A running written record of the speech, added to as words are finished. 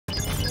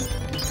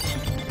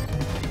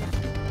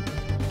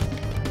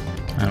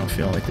I don't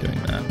feel like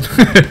doing that.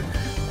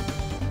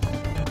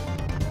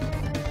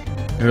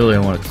 I really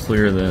want to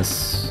clear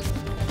this,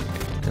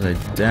 because I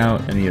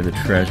doubt any of the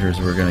treasures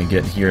we're going to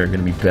get here are going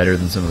to be better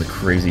than some of the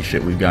crazy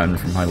shit we've gotten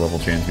from high-level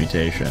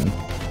transmutation.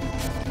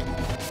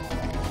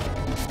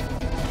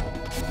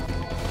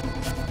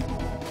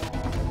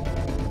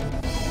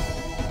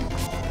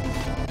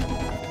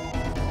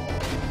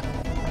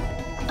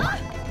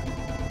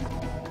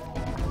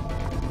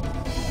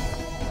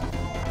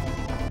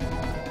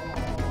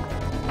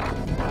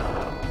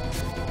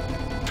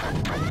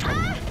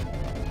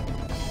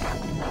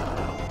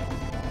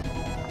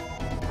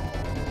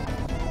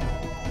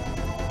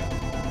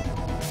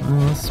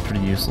 Well, this is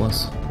pretty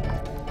useless.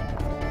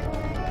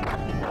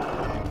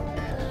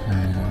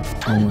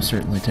 Almost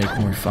certainly take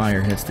more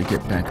fire hits to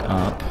get back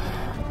up.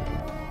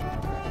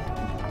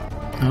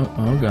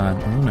 Oh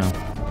god, oh no.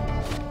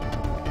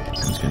 I'm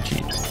just gonna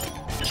cheat.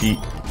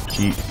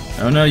 Cheat.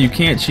 Oh no, you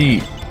can't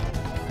cheat!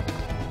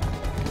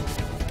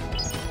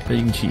 But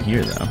you can cheat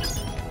here though.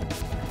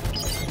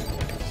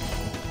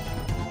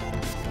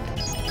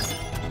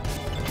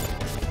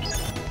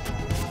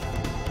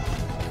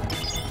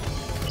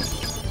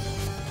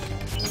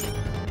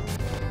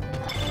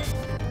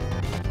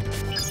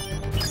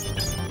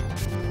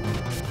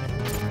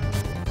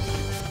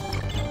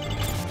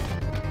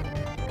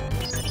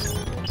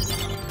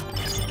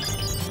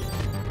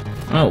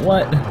 Oh,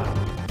 what?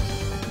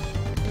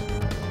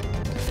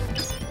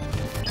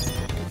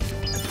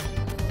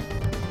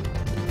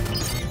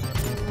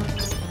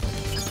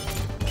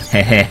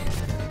 Heh.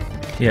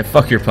 Yeah,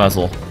 fuck your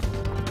puzzle.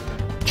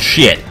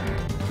 Shit.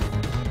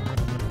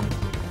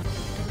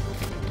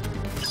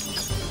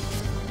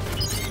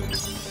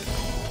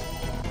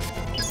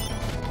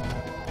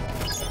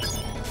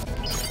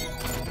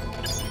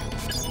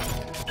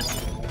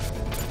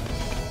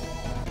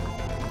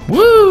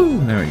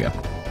 Woo! There we go.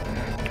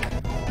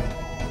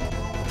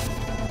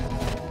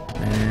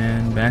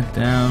 And back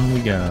down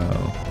we go.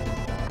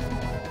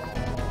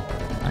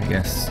 I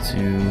guess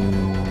to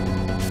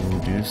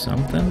do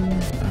something?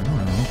 I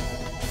don't know.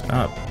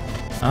 Up.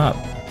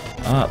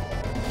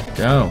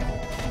 Go.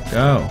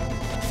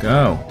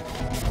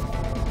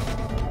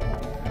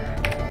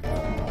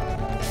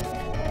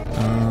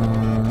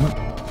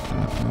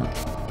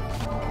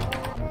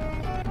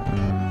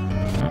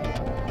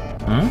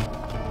 Huh?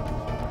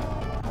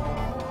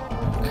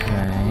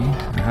 Okay.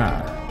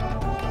 Aha.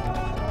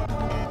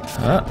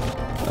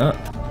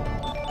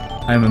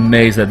 I'm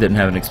amazed that didn't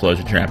have an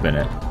explosion trap in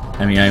it.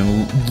 I mean,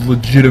 I'm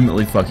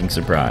legitimately fucking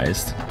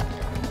surprised.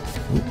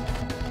 Oop.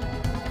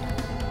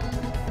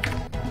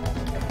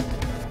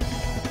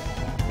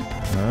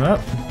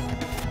 Up.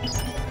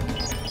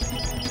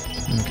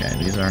 Okay,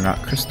 these are not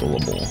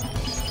crystallable.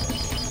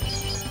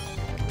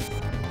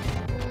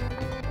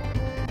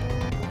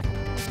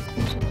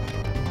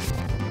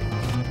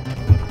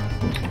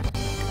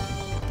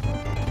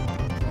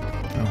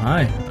 Oh,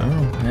 hi.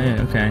 Oh, hey,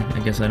 okay. I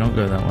guess I don't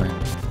go that way.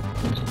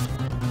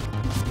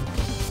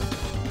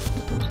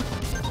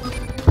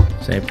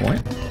 Save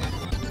point.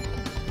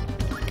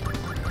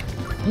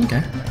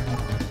 Okay.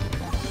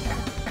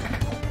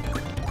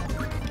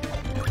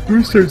 We're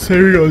gonna start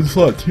saving on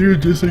slot 2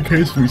 just in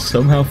case we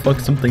somehow fuck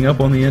something up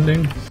on the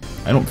ending.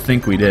 I don't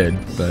think we did,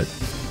 but...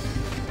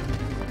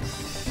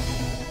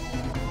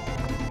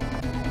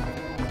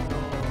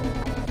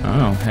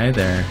 Oh, hey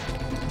there.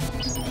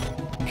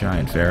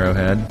 Giant pharaoh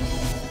head.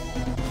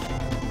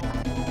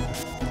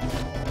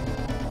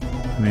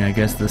 I mean, I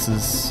guess this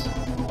is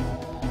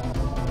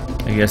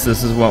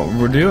what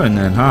we're doing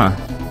then, huh?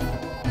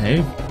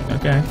 Hey,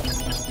 okay.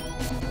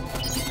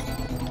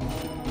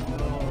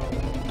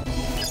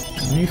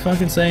 What are you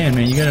fucking saying,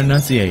 man? You gotta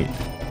enunciate.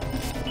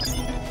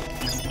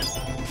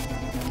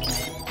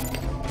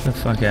 Get the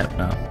fuck out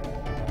now.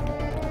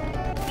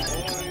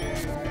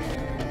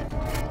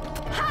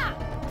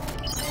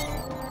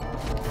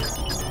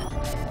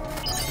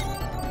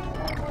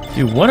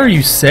 Dude, what are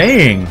you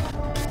saying?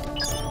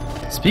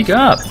 Speak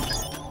up.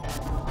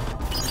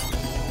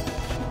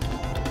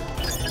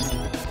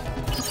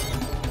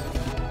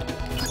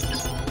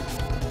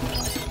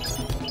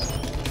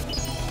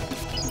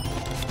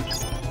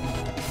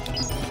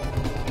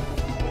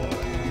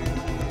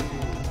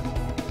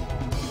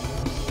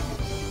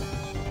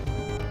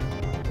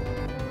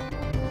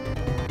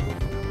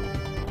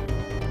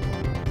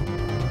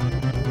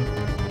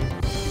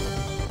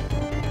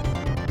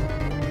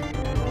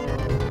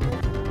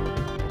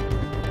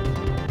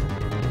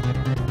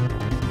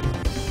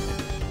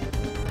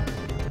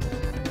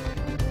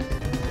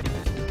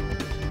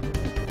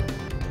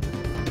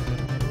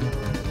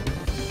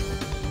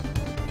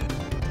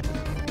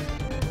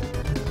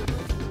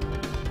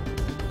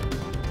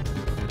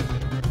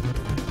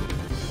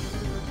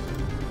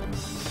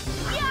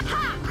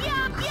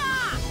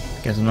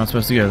 Guess I'm not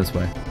supposed to go this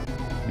way.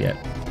 Yet.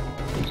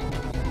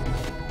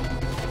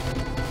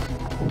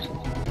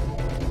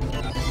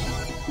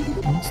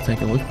 Let's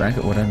take a look back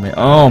at what I made.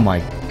 Oh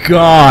my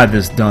god,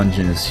 this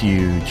dungeon is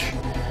huge.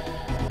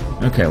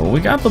 Okay, well we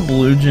got the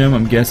blue gem.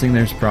 I'm guessing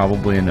there's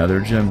probably another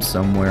gem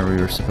somewhere we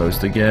were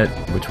supposed to get,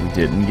 which we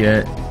didn't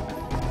get.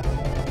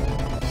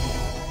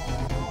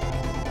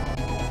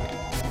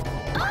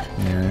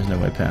 Yeah, there's no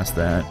way past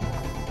that.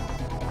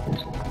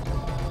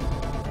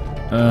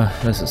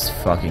 This is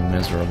fucking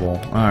miserable.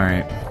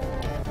 Alright.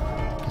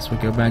 Guess we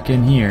go back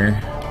in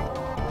here.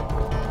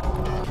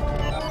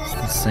 It's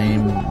the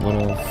same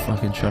little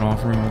fucking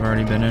shut-off room I've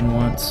already been in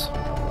once.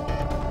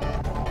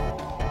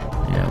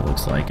 Yeah, it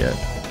looks like it.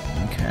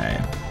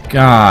 Okay.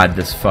 God,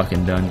 this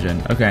fucking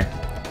dungeon. Okay.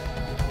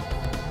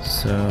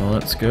 So,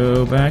 let's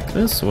go back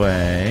this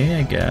way,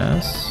 I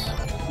guess.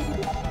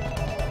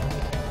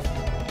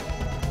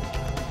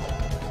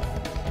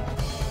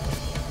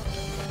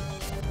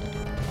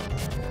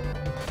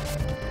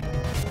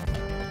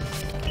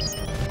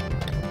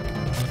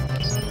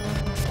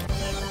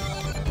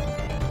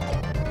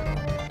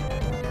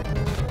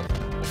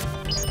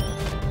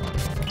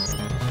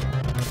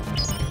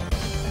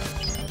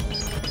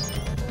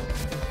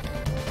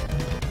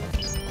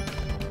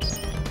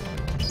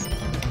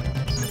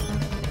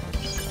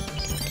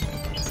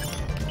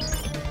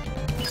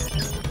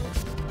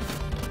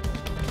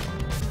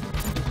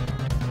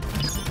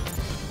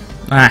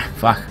 Ah,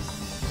 fuck.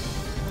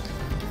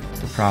 That's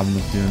the problem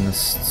with doing this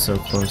so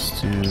close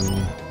to...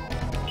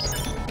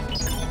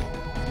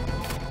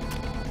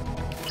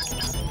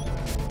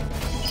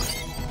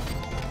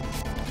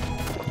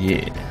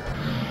 Yeah.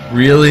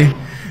 Really?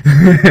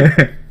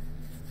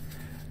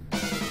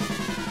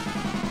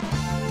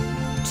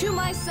 To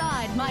my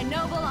side, my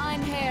noble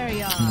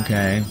Einherjar.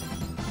 Okay.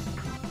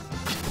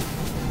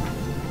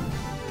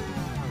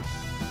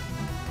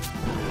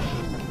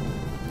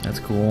 That's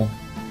cool.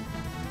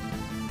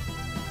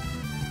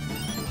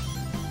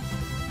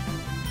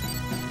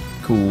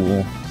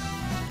 Cool.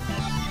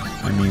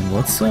 I mean,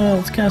 let's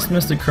cast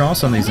Mystic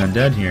Cross on these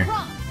undead here.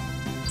 I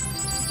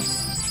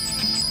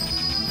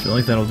feel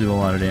like that'll do a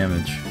lot of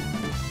damage.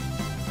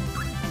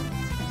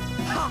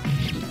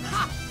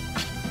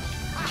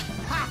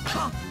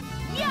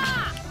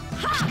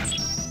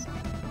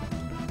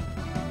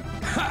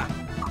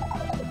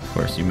 Of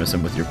course, you miss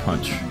him with your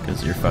punch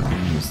because you're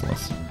fucking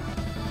useless.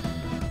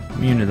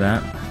 Immune to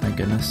that, thank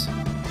goodness.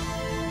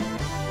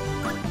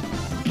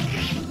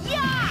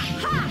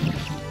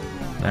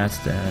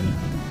 That's dead.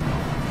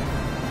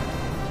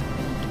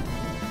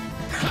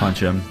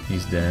 Punch him,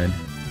 he's dead.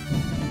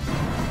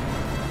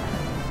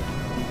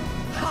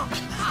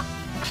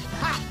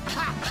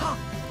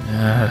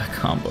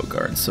 Combo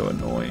guard's so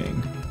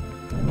annoying.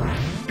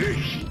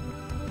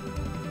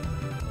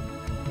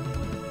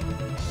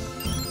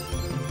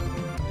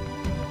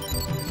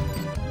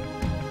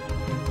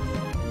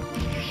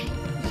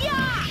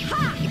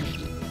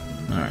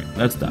 Alright,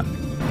 that's done.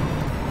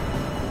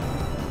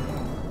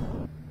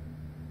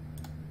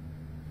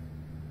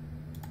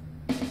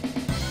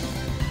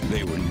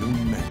 They were no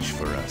match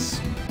for us.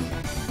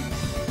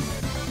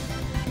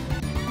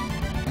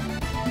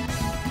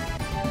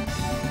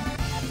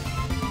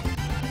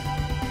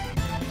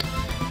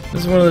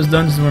 This is one of those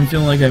dungeons where I'm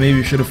feeling like I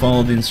maybe should have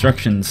followed the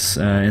instructions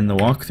in the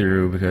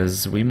walkthrough,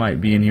 because we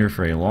might be in here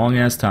for a long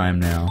ass time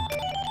now.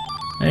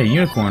 Hey,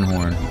 unicorn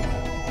horn.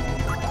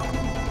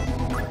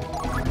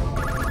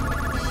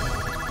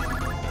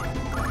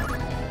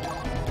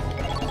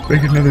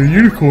 Make another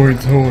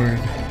unicorn's horn.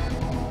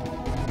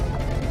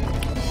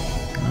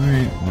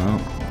 Alright, well,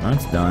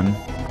 that's done.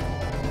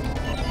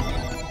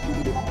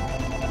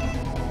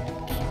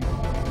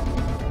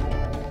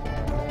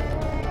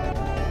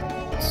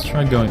 Let's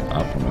try going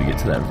up when we get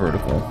to that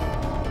vertical.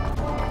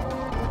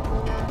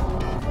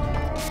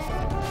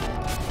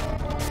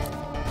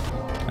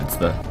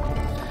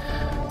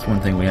 That's one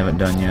thing we haven't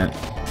done yet.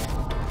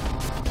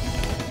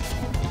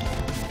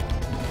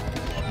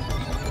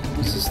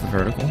 Is this the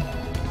vertical?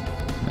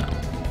 No.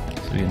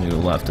 So we're gonna go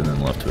left and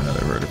then left to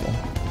another vertical.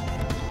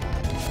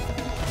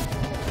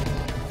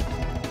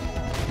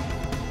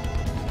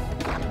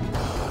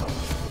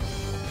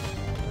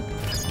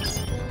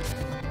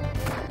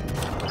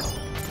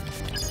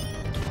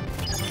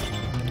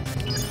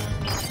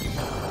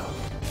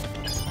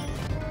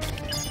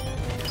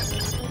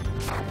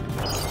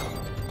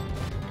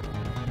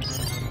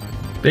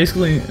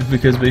 Basically,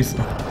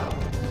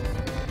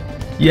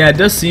 yeah, it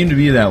does seem to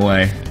be that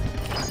way.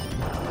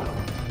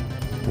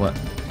 What?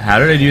 How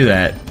did I do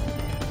that?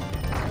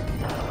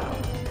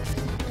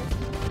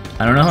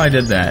 I don't know how I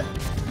did that,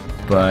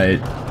 but...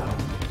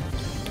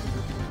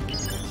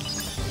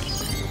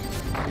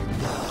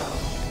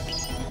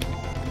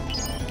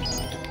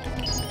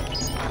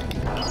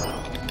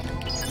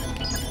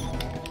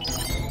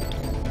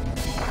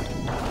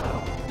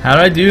 How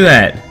did I do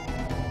that?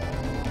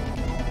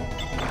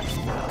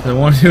 I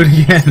want to do it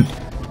again.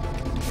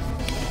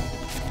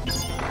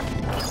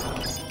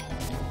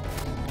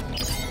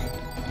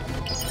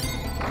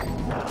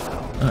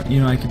 You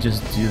know, I could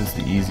just do this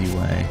the easy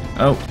way.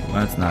 Oh,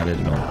 that's not it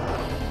at all.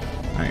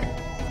 Alright.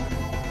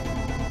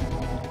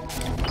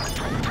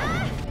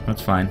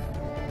 That's fine.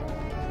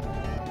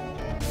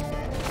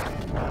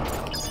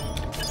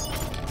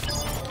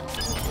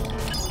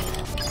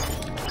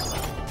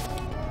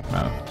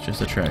 Oh, it's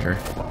just a treasure.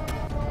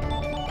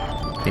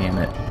 Damn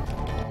it.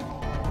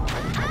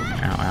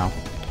 Ow, ow.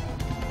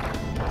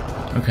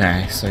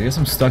 Okay, so I guess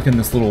I'm stuck in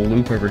this little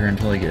loop over here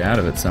until I get out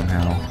of it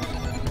somehow.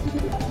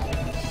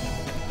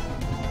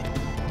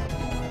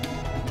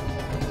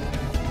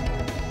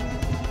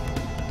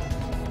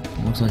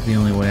 Looks like the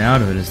only way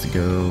out of it is to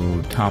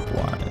go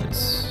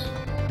top-wise.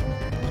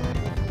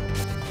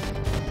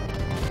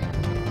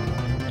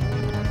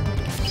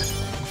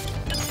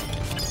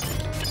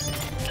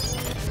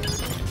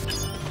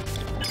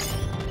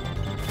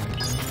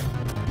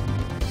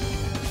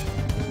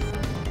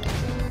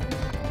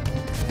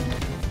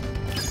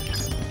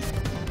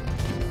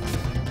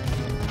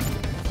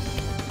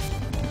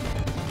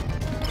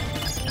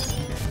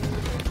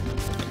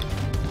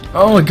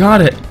 Oh, I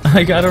got it!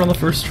 I got it on the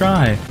first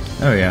try!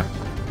 Oh yeah.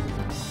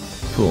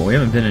 Cool, we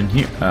haven't been in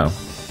here. Oh.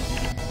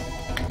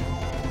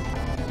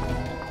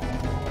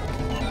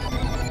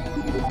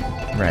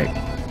 Right.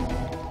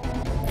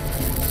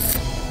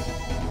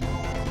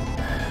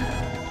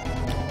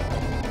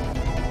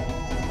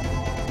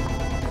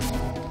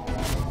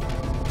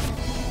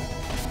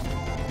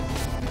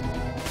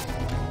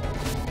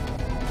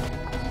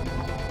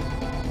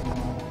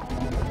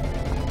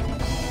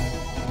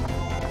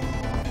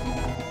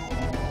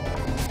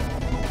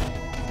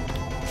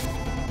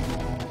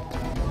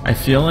 I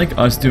feel like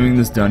us doing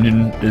this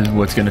dungeon is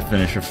what's going to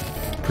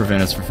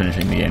prevent us from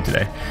finishing the game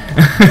today.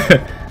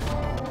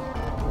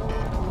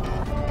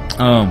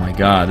 Oh my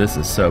god, this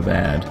is so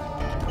bad.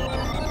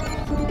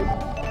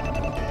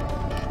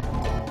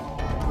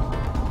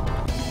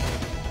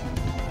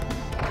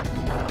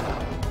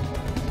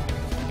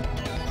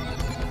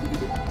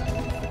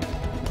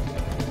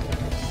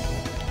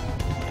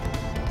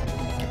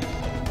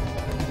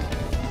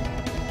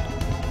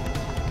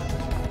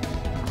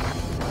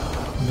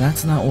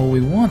 That's not what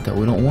we want, though.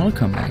 We don't want to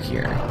come back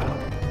here.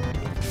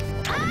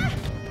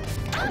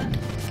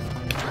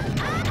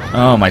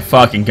 Oh my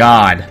fucking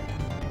god.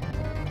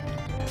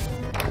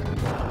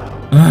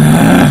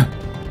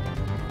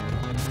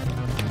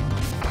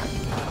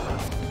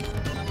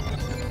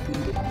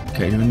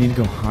 Okay, do we need to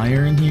go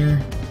higher in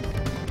here?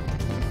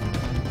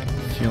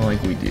 I feel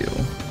like we do.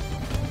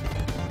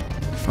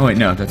 Oh wait,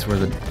 no, that's where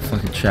the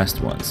fucking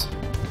chest was.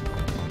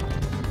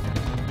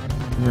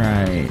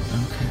 Right,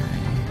 okay.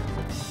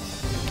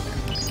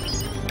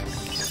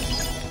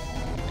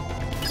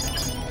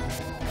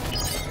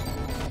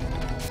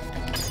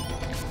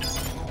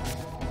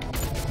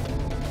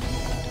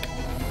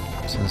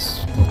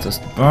 Let's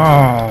just...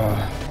 Oh!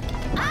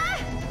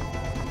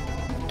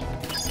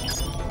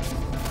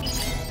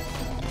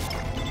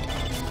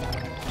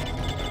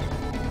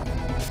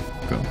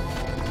 Go.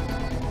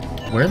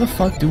 Where the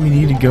fuck do we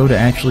need to go to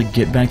actually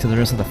get back to the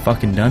rest of the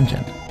fucking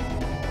dungeon?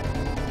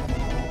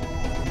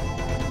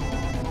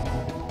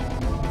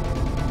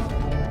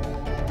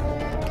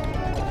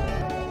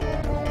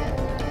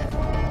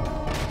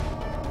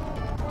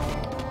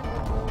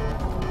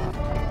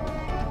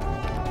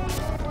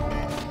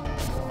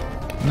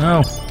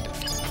 No!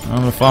 I'm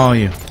gonna follow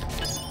you.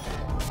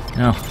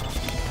 No.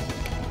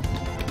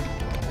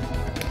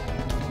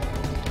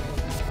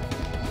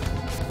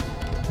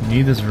 We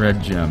need this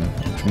red gem,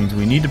 which means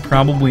we need to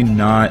probably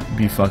not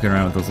be fucking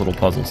around with this little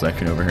puzzle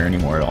section over here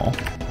anymore at all.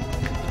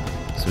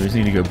 So we just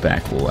need to go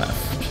back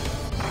left.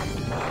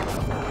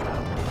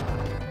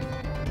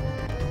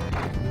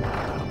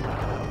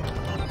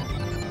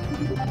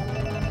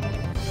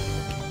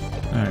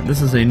 Alright,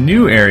 this is a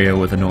new area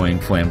with annoying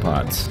flame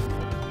pots.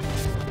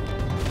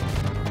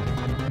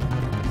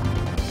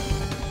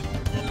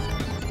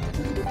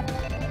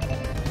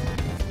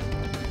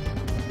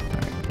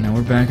 Now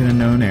we're back in a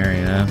known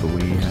area, but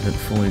we haven't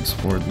fully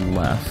explored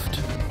left.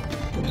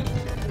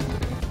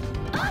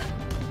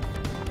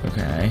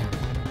 Okay.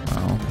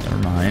 Well, never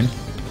mind.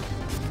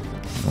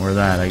 Ignore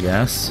that, I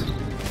guess.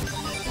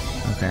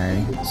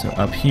 Okay, so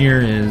up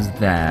here is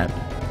that.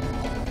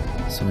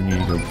 So we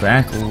need to go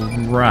back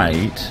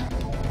right.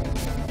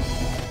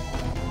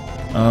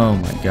 Oh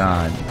my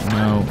god.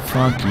 No,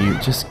 fuck you.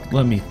 Just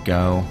let me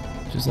go.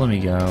 Just let me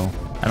go.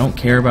 I don't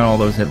care about all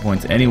those hit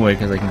points anyway,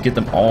 because I can get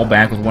them all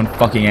back with one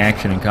fucking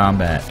action in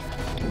combat.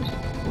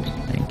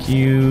 Thank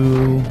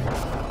you.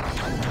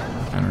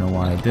 I don't know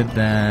why I did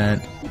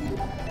that.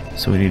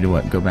 So we need to,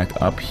 what, go back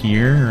up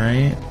here,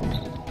 right?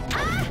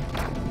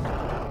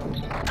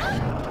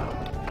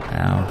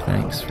 Ow,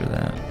 thanks for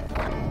that.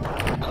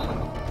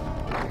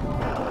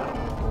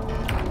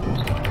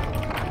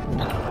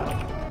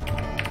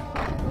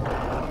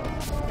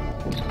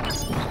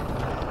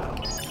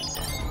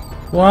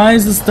 Why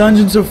is this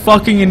dungeon so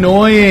fucking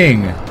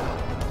annoying?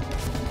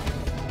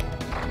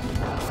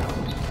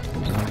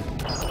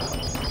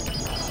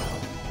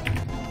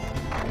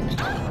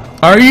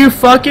 Are you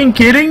fucking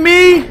kidding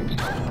me?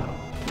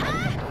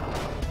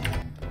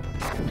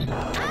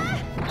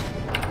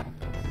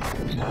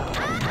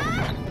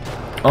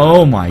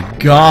 Oh my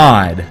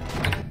god.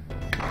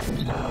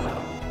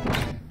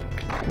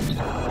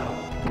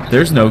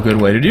 There's no good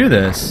way to do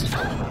this.